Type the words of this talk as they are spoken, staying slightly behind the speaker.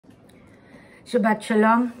Shabbat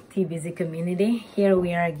Shalom, TBZ community. Here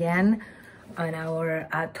we are again on our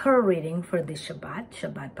Torah reading for this Shabbat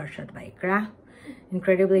Parshat Vayikra.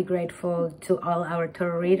 Incredibly grateful to all our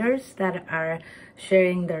Torah readers that are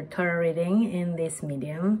sharing their Torah reading in this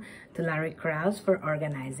medium, to Larry Krause for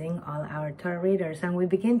organizing all our Torah readers. And we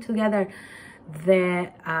begin together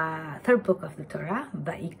the third book of the Torah,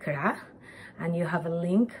 Vayikra, and you have a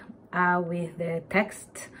link with the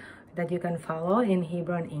text that you can follow in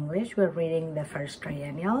Hebrew and English. We're reading the first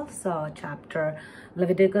triennial, so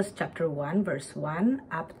Leviticus chapter 1 verse 1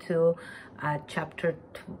 up to chapter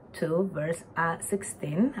 2 verse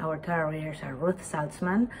 16. Our Torah readers are Ruth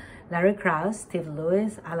Saltzman, Larry Krause, Steve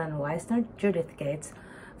Lewis, Alan Weisner, Judith Gates,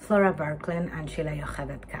 Flora Berklin, and Sheila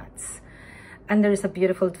Yocheved Katz. And there is a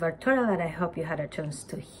beautiful Dvar Torah that I hope you had a chance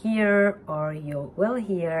to hear, or you will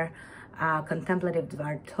hear, Contemplative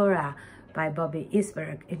Dvar Torah by Bobby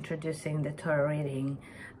Isberg, introducing the Torah reading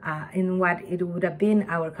in what it would have been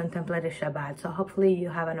our contemplative Shabbat. So hopefully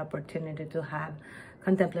you have an opportunity to have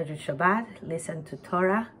contemplative Shabbat, listen to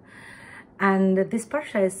Torah. And this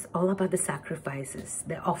parsha is all about the sacrifices,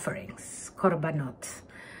 the offerings, korbanot.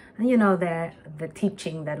 And you know the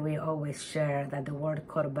teaching that we always share, that the word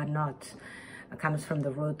korbanot comes from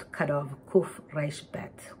the root karov, kuf resh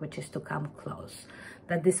bet, which is to come close.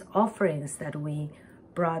 That these offerings that we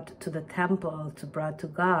brought to the temple, brought to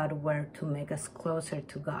God, were to make us closer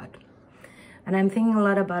to God. And I'm thinking a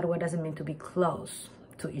lot about what does it mean to be close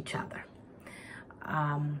to each other.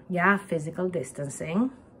 Physical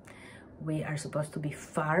distancing. We are supposed to be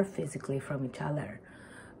far physically from each other,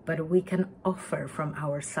 but we can offer from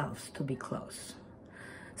ourselves to be close.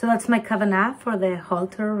 So that's my kavanah for the whole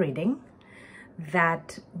Torah reading,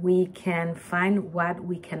 that we can find what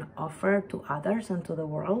we can offer to others and to the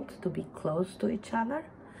world to be close to each other,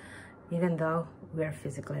 even though we are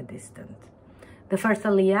physically distant. The first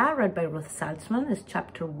Aliyah, read by Ruth Saltzman, is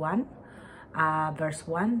chapter 1, verse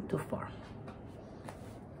 1 to 4.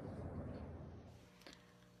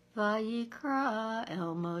 Vayikra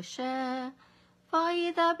el Moshe,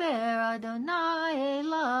 Vayidaber Adonai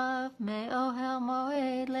elav me'ohel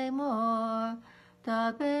moed lemor,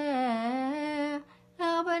 Daber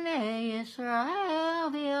el bnei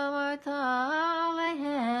Yisrael v'amarta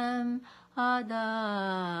alehem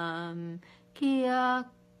Adam, ki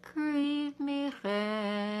akriv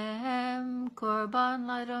michem korban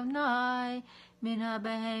l'Adonai min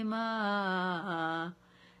habehema,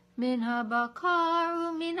 min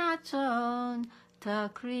habakar u'min hatzon,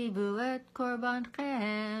 takribu et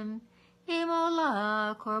korbanchem, im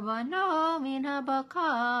ola korbano min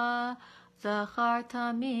habakar, Zachar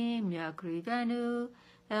tamim yakrivenu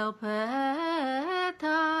el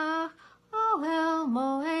petach ohel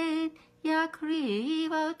moed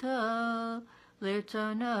yakriv oto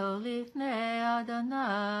lirtzono lifnei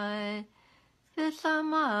Adonai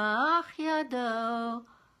v'samach yado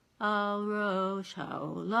al rosh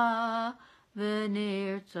ha'olah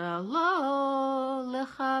v'nirtza lo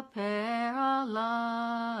lechaper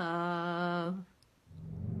alav.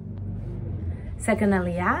 Second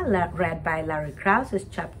Aliyah, read by Larry Krause, is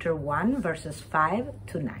chapter 1, verses 5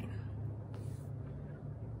 to 9.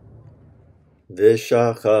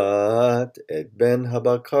 V'shachat et ben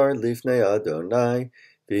habakar lifnei Adonai,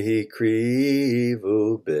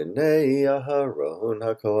 v'hikrivu b'nei Aharon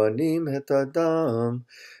hakohanim et adam,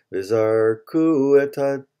 v'zarku et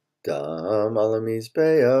adam al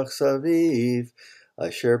hamizbeach saviv,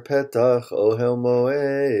 asher petach ohel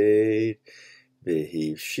moed,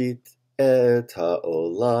 v'hivshit et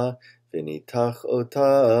ha'olah, v'nitach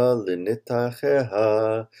ota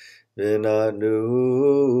l'nitacheha,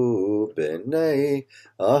 v'nanu b'nei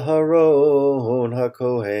Aharon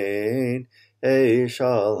hakohen, eish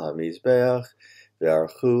al hamizbeach,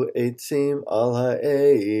 v'archu eitzim al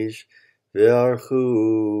ha'eish,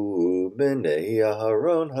 v'archu b'nei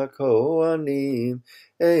Aharon hakohanim,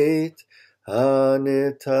 et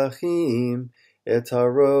ha'nitachim, et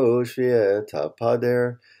ha'rosh v'et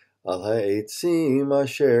ha'pader, al ha'etzim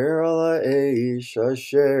asher al ha'eish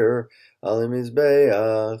asher al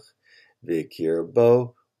hamizbeach,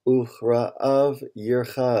 v'kirbo uchra'av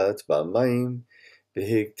yirchat b'mayim,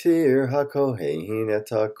 v'hiktir hakohen et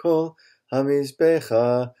hakol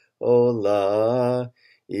hamizbecha olah,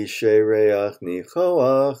 ishe reach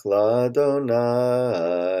nichoach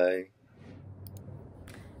l'Adonai.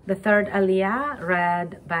 The third Aliyah,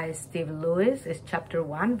 read by Steve Lewis, is chapter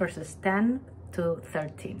 1, verses 10 to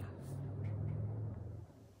 13.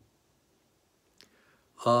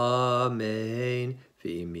 Amen.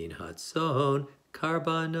 V'min hatzon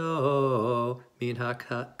karbano min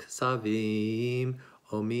hakasavim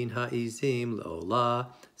o min ha'izim lo'olah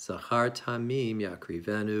zachar tamim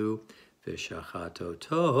yakrivenu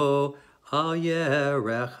v'shachatoto al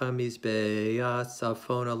yerech hamizbeach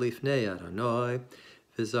tzafona lifnei Adonai,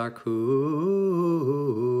 v'zarku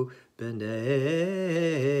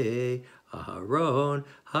b'nei Aharon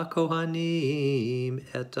hakohanim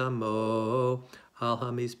et amo al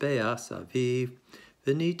hamizbeach saviv,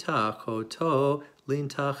 v'nitach oto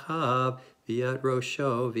lintachav v'yat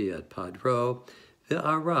rosho v'yat padro,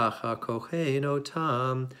 v'arach hakohen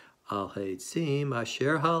otam al ha'etzim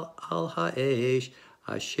asher al ha'esh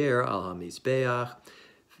asher al hamizbeach,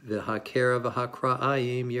 v'hakera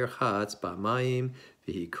v'hakra'ayim yirchatz b'mayim,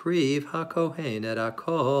 v'hikriv hakohen et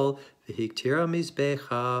hakol, v'hiktir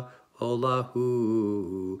hamizbecha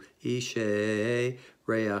olahu ishe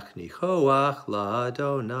reach nichoach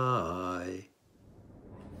ladonai.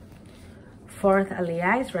 Fourth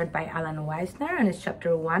Aliyah is read by Alan Weisner, and it's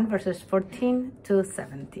chapter 1, verses 14 to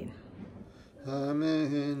 17.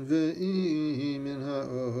 Amen. Ve'i min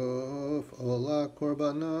ha'of ola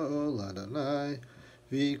korbano ladonai,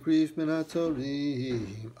 v'ikriv min ha'torim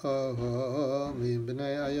min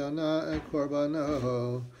b'nei ayona et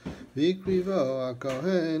korbano, v'ikrivo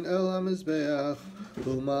ha'kohen el hamizbeach,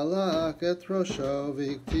 u'malak et rosho,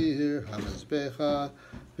 v'iktir hamizbecha,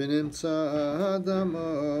 v'nimtza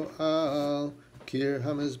adamo al kir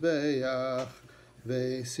hamizbeach,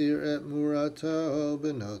 v'sir et murato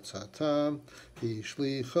b'notzatam,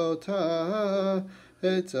 v'shlichota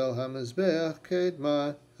etzel hamizbeach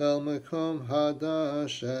kedma el mekom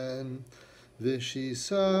hadashen,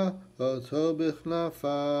 v'shisa oto b'chnafav,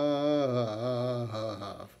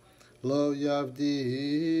 lo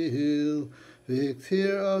yavdil,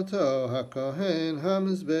 v'iktir oto hakohen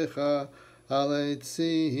hamizbecha al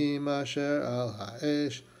etzim asher al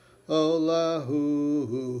ha'esh,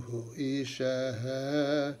 olahu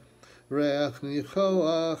ishe reach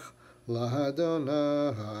nichoach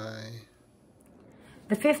lahadonai.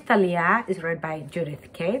 The fifth Aliyah is read by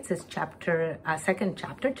Judith Cates. It's second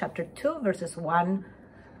chapter, chapter 2, verses 1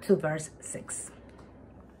 to verse 6.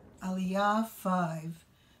 Aliyah 5,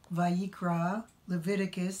 Vayikra,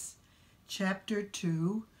 Leviticus, chapter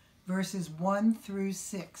 2, verses 1 through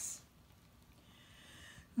 6.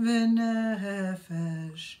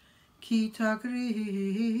 V'nefesh ki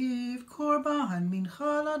takriv korban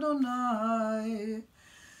mincha l'Adonai,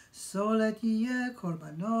 solet yeh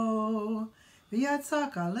korbano,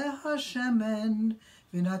 v'yatzak aleha shemen,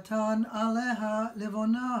 v'natan aleha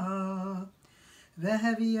levona,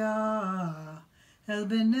 v'heviyah el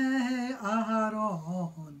b'nei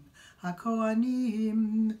Aharon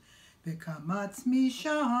hakohanim, v'kamatz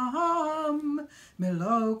misham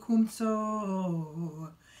melo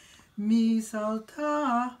kumtzo,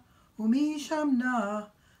 misalta umishamna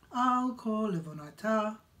al kol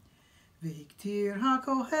levonata, v'hiktir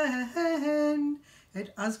hakohen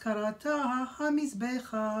et azkarata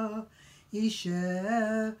hamizbecha,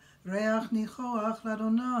 ishe reach nichoach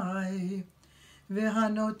l'Adonai,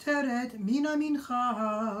 והנותרת מן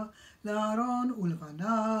המנחה לאהרון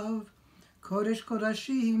ולבניו, קודש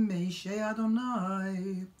קודשים מאישי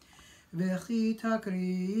אדוני, וכי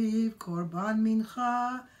תקריב קורבן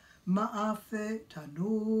מנחה מאפה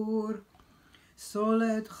תנור,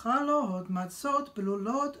 סולת חלות מצות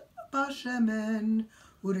בלולות בשמן,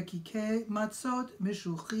 ורקיקי מצות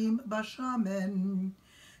משוחים בשמן,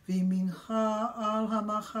 ומנחה על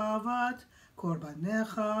המחבת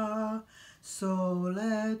קורבנך,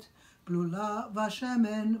 סולת בלולה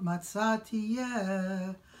ושמן מצה תהיה,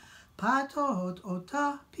 פתות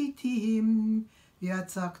אותה פיתים,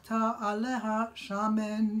 ויצקת עליה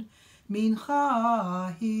שמן מנחה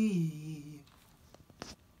היא.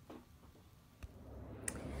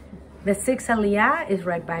 The sixth Aliyah is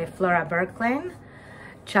read by Flora Berklein,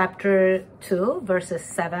 chapter 2, verses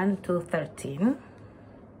 7 to 13.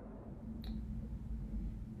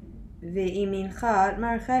 ואם מנחת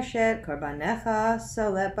מרחשת קורבנך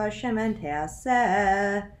סולת בשמן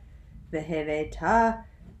תעשה, והבאת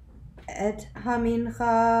את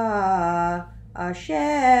המנחה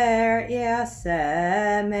אשר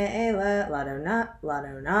יעשה מאלה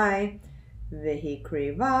לאדוני,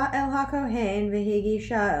 והקריבה אל הכהן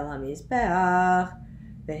והגישה אל המזבח,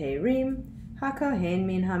 והרים הכהן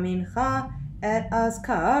מן המנחה את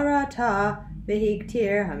אזכרתה,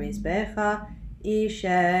 והקטיר המזבחה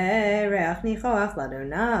אישה ריח ניחוח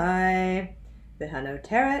לאדוני,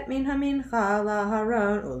 והנותרת מן המנחה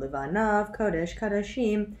לאהרון ולבניו קודש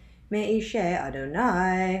קדשים מאישי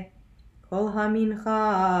אדוני. כל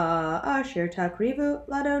המנחה אשר תקריבו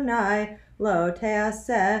לאדוני לא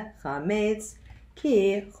תעשה חמץ,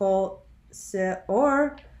 כי כל שעור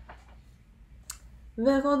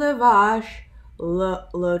וכל דבש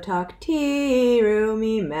לא תקטירו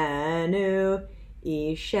ממנו,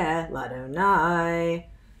 Ishe ladonai.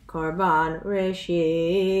 Korban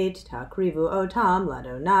reshit takrivu otam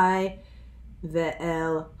ladonai.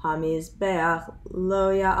 Ve'el hamizbeach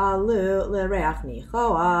lo ya'alu l'reach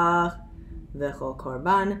nichoach. V'chol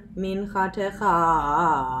korban minchatecha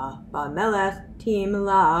ba'melech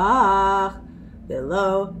timlach.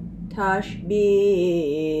 Ve'lo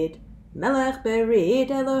tashbit. Melech berit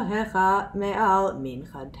Elohecha me'al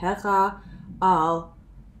minchatecha al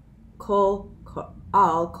kol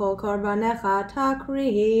korbanecha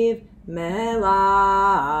takriv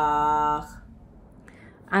melach.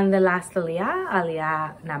 And the last aliyah,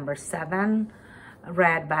 aliyah number 7,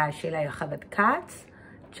 read by Sheila Yocheved Katz,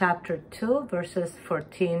 chapter 2, verses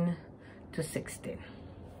 14 to 16.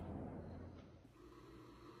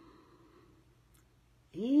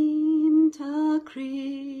 Im takriv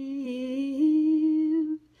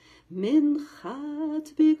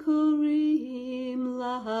minchat bikurim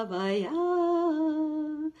lahavaya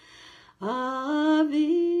aviv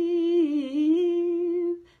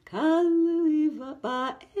kalui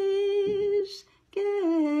ba'esh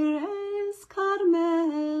geres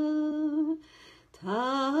karmel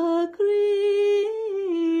takriv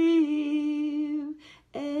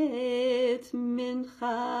et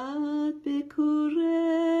minchat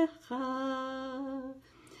bikurecha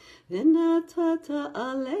v'natata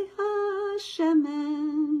aleha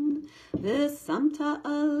shemen v'samta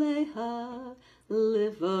aleha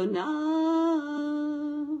livona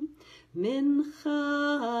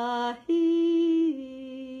minchahi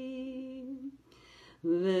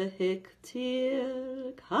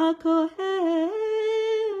v'hiktir hakohen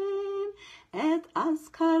et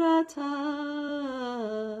askarata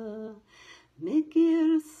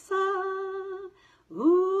migirsa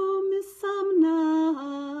umisamna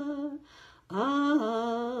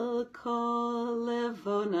al kol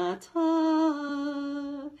levonata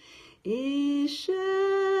ishe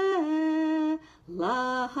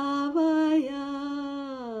lahavaya.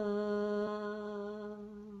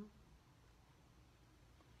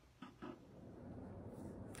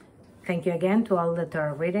 Thank you again to all the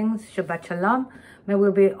Torah readings. Shabbat Shalom. May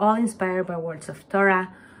we be all inspired by words of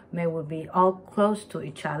Torah. May we be all close to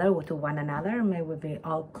each other, to one another. May we be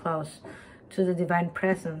all close to the divine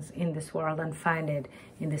presence in this world and find it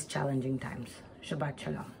in these challenging times. Shabbat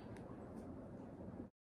Shalom.